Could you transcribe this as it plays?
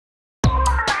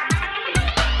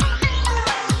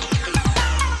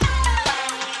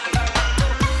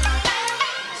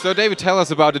So David, tell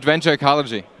us about adventure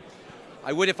ecology.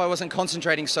 I would if I wasn't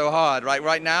concentrating so hard.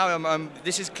 Right now,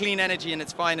 this is clean energy in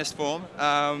its finest form.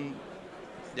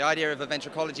 The idea of adventure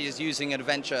ecology is using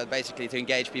adventure basically to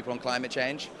engage people on climate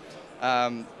change.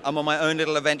 I'm on my own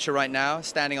little adventure right now,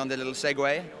 standing on the little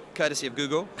Segway, courtesy of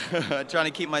Google, trying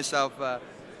to keep myself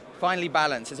finely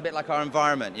balanced. It's a bit like our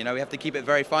environment, you know, we have to keep it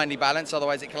very finely balanced,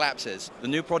 otherwise it collapses. The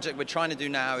new project we're trying to do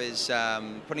now is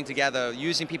putting together,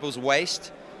 using people's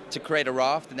waste to create a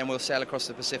raft, and then we'll sail across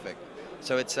the Pacific.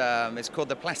 So it's called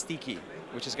the Plastiki,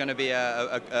 which is going to be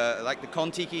like the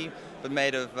Kontiki, but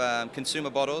made of consumer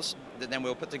bottles that then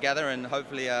we'll put together and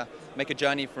hopefully make a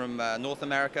journey from North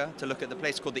America to look at the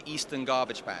place called the Eastern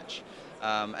Garbage Patch.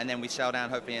 And then we sail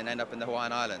down hopefully and end up in the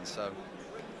Hawaiian Islands. So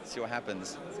see what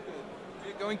happens.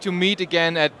 We're going to meet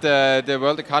again at the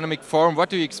World Economic Forum. What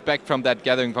do you expect from that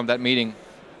gathering, from that meeting?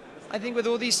 I think with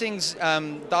all these things,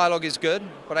 dialogue is good,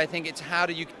 but I think it's how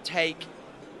do you take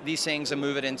these things and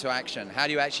move it into action? How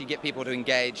do you actually get people to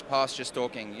engage past just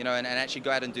talking, you know, and actually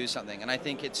go out and do something? And I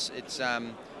think it's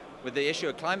with the issue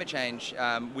of climate change,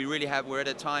 we're at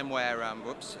a time where,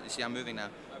 whoops, you see I'm moving now,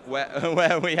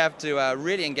 where we have to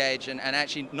really engage and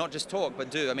actually not just talk,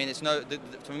 but do. I mean,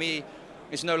 for me,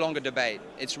 it's no longer debate.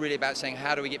 It's really about saying,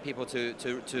 how do we get people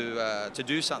to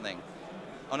do something?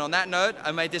 And on that note,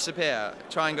 I may disappear.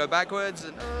 Try and go backwards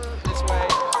and this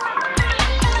way.